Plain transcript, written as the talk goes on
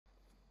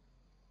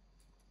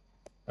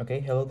Okay,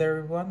 hello there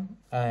everyone.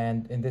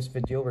 And in this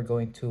video, we're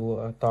going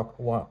to talk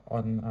or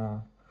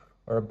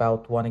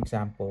about one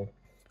example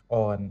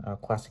on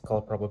classical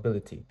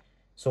probability.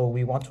 So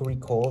we want to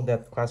recall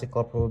that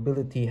classical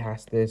probability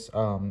has this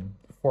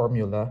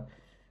formula,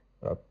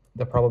 uh,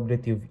 the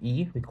probability of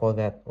E. We call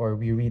that, or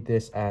we read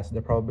this as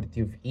the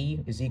probability of E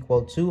is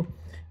equal to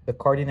the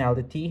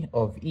cardinality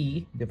of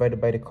E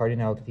divided by the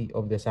cardinality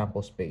of the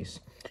sample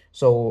space.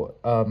 So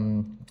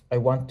I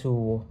want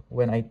to,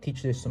 when I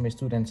teach this to my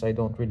students, I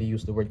don't really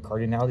use the word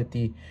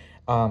cardinality.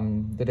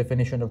 The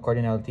definition of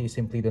cardinality is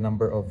simply the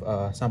number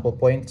of sample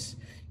points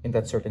in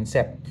that certain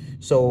set.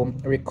 So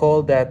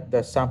recall that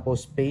the sample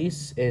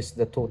space is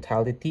the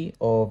totality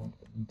of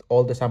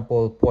all the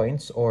sample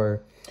points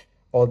or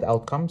all the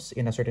outcomes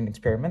in a certain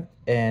experiment,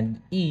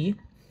 and E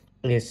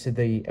is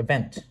the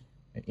event.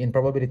 In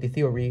probability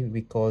theory,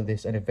 we call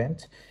this an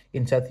event.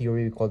 In set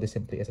theory, we call this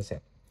simply as a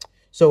set.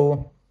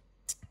 So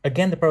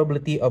again, the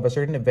probability of a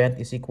certain event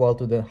is equal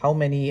to the how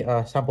many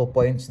sample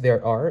points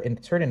there are in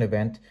a certain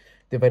event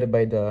divided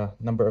by the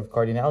number of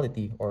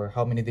cardinality, or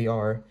how many they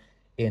are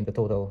in the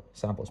total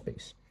sample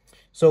space.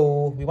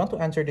 So we want to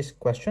answer this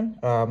question.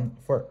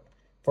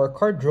 For a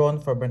card drawn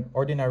from an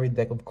ordinary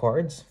deck of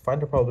cards,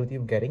 find the probability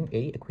of getting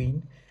A, a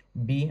queen,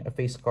 B, a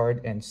face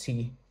card, and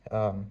C,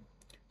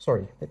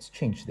 sorry, let's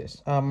change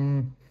this.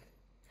 I'm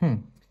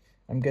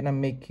gonna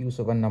make use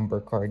of a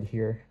number card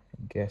here.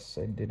 I guess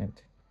I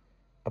didn't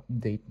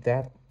update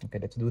that. Okay,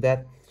 let's do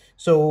that.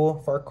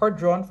 So for a card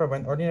drawn from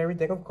an ordinary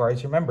deck of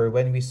cards, remember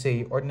when we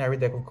say ordinary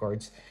deck of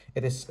cards,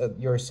 it is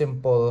your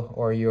simple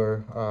or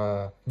your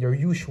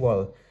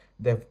usual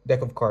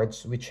deck of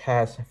cards, which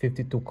has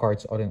 52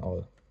 cards all in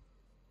all.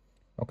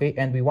 Okay,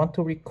 and we want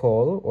to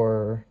recall,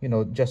 or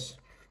just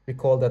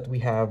recall that we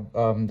have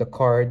the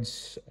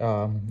cards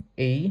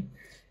A.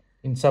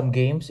 In some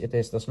games it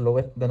is the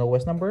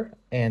lowest number,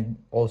 and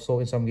also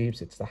in some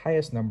games it's the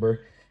highest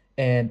number,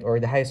 and or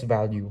the highest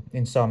value.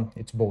 In some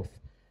it's both.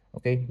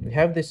 Okay, we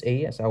have this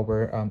A as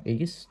our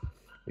ace.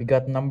 We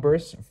got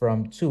numbers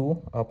from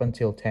 2 up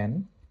until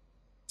 10.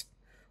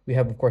 We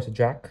have, of course, a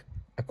jack,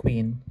 a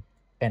queen,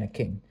 and a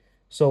king.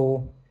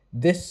 So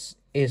this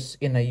is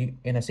in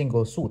a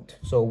single suit.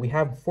 So we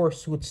have four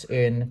suits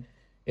in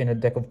a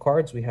deck of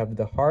cards. We have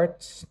the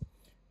hearts,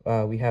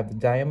 we have the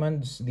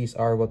diamonds. These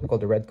are what we call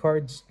the red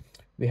cards.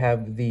 We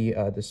have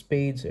the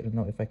spades. I don't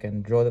know if I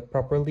can draw that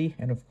properly,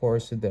 and of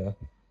course the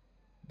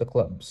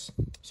clubs.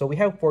 So we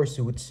have four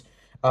suits.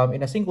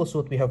 In a single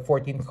suit, we have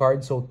 14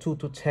 cards. So 2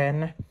 to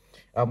 10,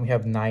 we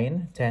have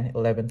 9, 10,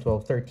 11,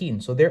 12, 13.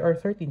 So there are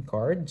 13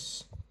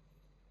 cards,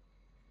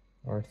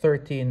 or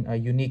 13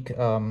 unique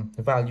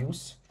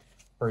values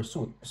per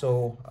suit.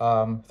 So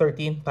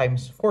 13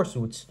 times 4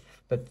 suits,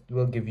 that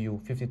will give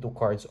you 52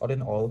 cards all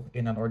in all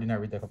in an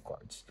ordinary deck of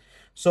cards.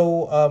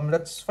 So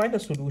let's find a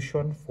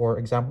solution for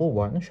example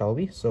 1, shall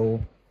we?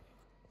 So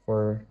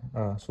for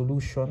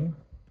solution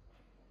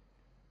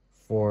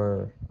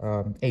for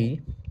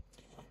A,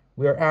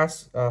 we are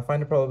asked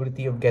find the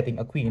probability of getting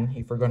a queen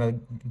if we're gonna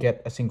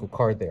get a single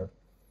card there.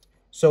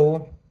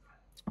 So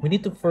we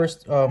need to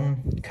first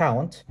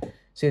count,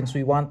 since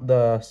we want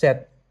the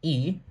set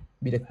E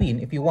be the queen.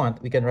 If you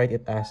want, we can write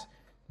it as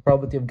the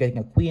probability of getting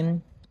a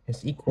queen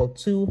is equal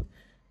to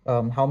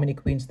how many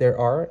queens there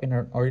are in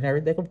our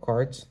ordinary deck of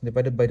cards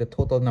divided by the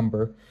total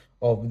number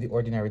of the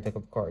ordinary deck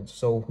of cards.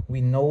 So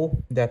we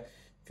know that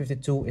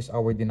 52 is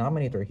our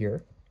denominator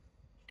here.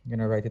 I'm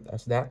gonna write it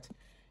as that.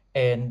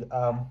 And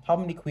how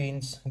many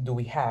queens do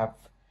we have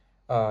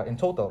in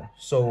total?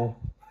 So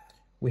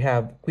we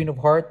have queen of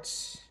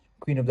hearts,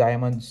 queen of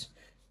diamonds,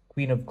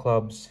 queen of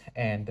clubs,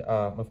 and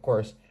of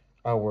course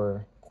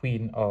our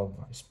queen of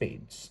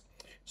spades.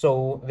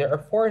 So there are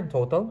four in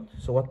total.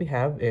 So what we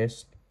have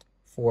is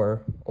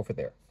 4 over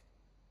there.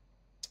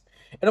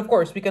 And of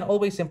course, we can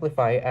always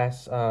simplify,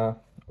 as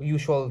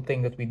usual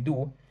thing that we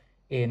do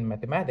in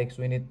mathematics.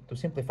 We need to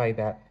simplify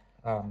that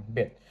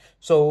bit.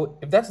 So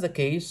if that's the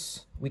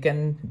case, we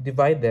can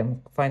divide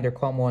them, find their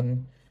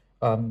common,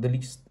 the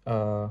least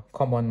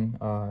common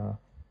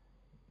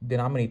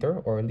denominator,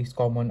 or least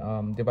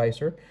common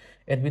divisor,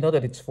 and we know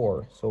that it's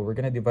 4. So we're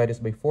going to divide this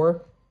by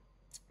 4.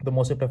 The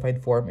most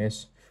simplified form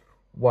is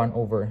 1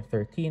 over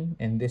 13,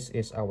 and this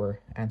is our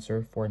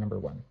answer for number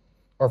 1,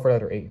 or for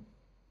letter A.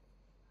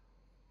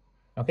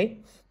 Okay,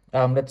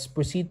 let's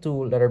proceed to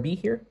letter B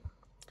here.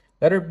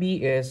 Letter B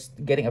is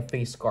getting a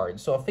face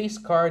card. So a face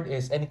card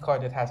is any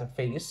card that has a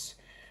face.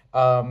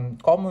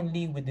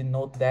 Commonly, we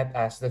denote that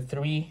as the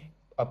three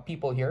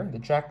people here, the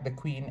jack, the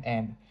queen,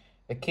 and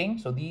the king.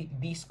 So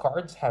these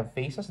cards have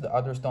faces, the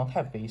others don't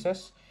have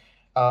faces.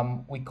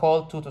 We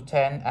call 2 to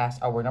 10 as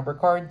our number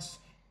cards,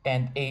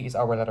 and A is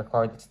our letter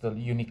card. It's the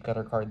unique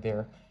letter card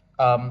there.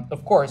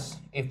 Of course,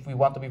 if we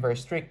want to be very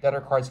strict, letter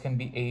cards can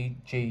be A,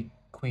 J,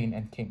 queen,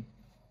 and king.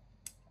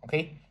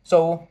 Okay,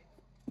 so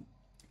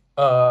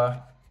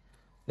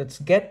let's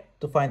get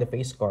to find the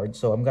face card.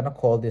 So I'm gonna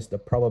call this the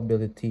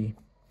probability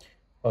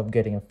of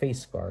getting a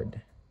face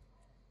card,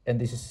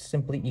 and this is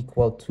simply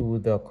equal to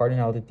the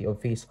cardinality of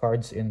face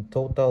cards in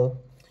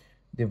total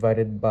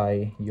divided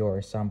by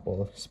your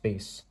sample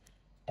space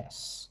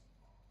S.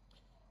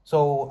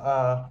 So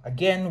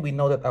again, we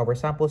know that our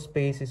sample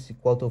space is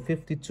equal to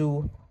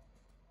 52.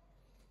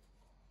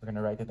 We're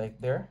gonna write it right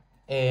there.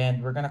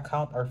 And we're gonna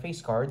count our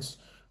face cards.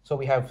 So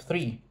we have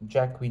three,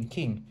 Jack, Queen,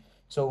 King.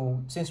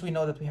 So since we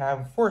know that we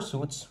have four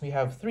suits, we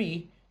have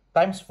 3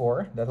 times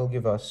 4. That'll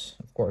give us,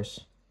 of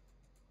course,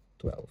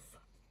 12.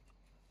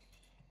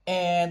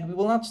 And we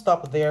will not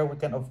stop there. We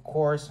can, of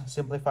course,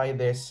 simplify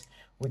this.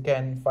 We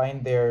can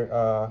find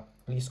their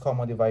least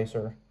common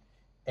divisor.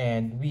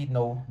 And we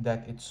know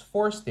that it's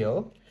 4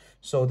 still.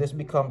 So this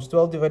becomes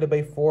 12 divided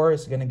by 4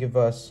 is going to give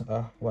us,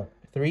 what,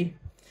 3?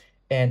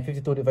 And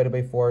 52 divided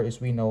by 4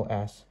 is we know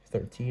as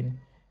 13.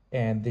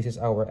 And this is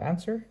our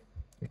answer.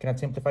 We cannot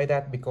simplify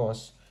that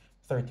because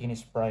 13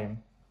 is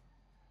prime.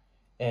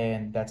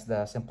 And that's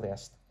the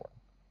simplest form.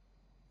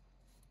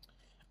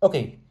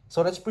 Okay,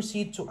 so let's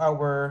proceed to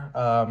our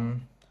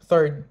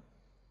third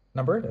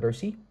number, letter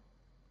C.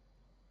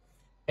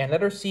 And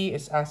letter C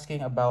is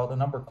asking about a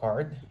number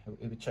card,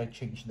 which I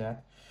changed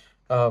that.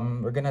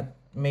 We're gonna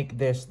make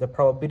this the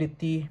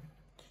probability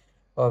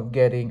of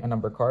getting a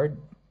number card.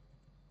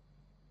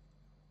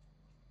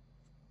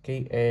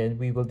 Okay, and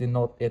we will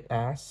denote it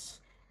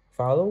as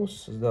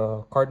follows.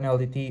 The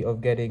cardinality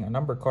of getting a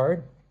number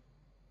card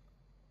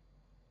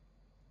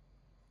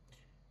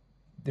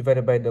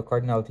divided by the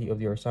cardinality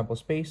of your sample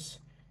space.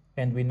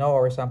 And we know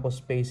our sample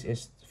space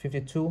is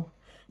 52.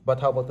 But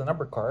how about the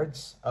number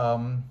cards?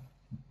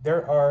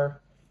 There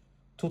are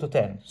 2 to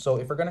 10. So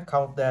if we're going to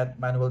count that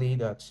manually,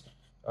 that's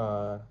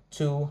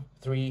 2,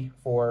 3,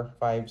 4,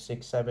 5,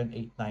 6, 7,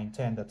 8, 9,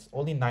 10. That's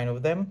only 9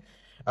 of them.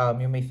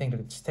 You may think that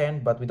it's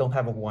 10, but we don't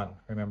have a 1,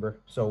 remember?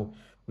 So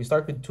we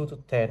start with 2 to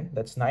 10.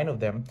 That's 9 of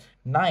them.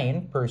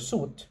 9 per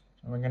suit.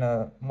 And we're going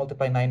to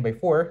multiply 9 by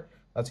 4.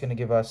 That's going to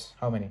give us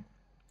how many?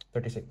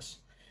 36.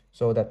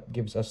 So that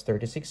gives us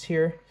 36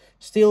 here.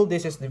 Still,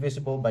 this is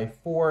divisible by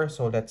 4.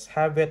 So let's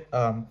have it.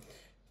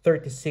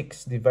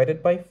 36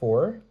 divided by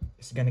 4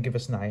 is going to give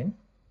us 9.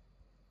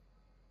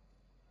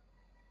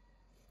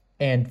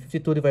 And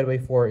 52 divided by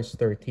 4 is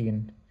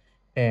 13.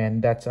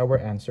 And that's our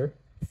answer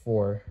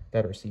for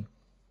letter C.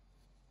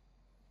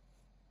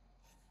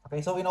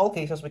 Okay, so in all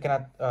cases, we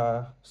cannot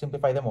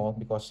simplify them all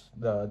because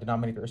the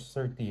denominator is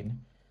 13.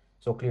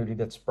 So clearly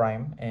that's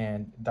prime.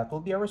 And that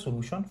will be our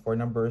solution for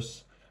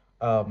numbers,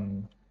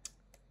 for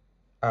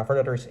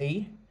letters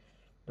A.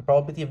 The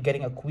probability of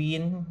getting a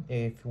queen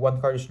if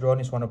one card is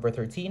drawn is 1 over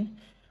 13.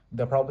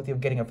 The probability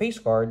of getting a face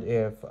card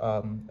if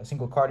a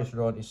single card is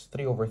drawn is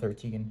 3 over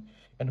 13.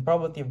 And the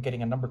probability of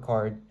getting a number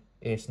card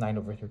is 9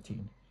 over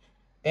 13.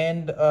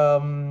 And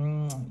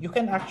you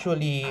can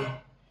actually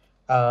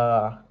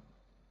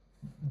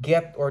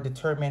get or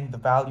determine the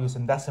values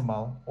in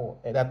decimal, or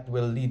that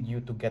will lead you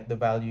to get the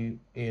value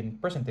in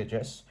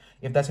percentages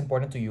if that's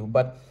important to you.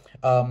 But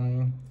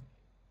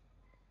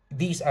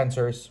these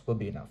answers will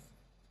be enough.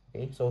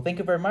 Okay, so thank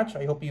you very much.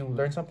 I hope you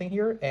learned something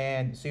here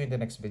and see you in the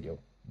next video.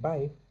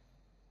 Bye.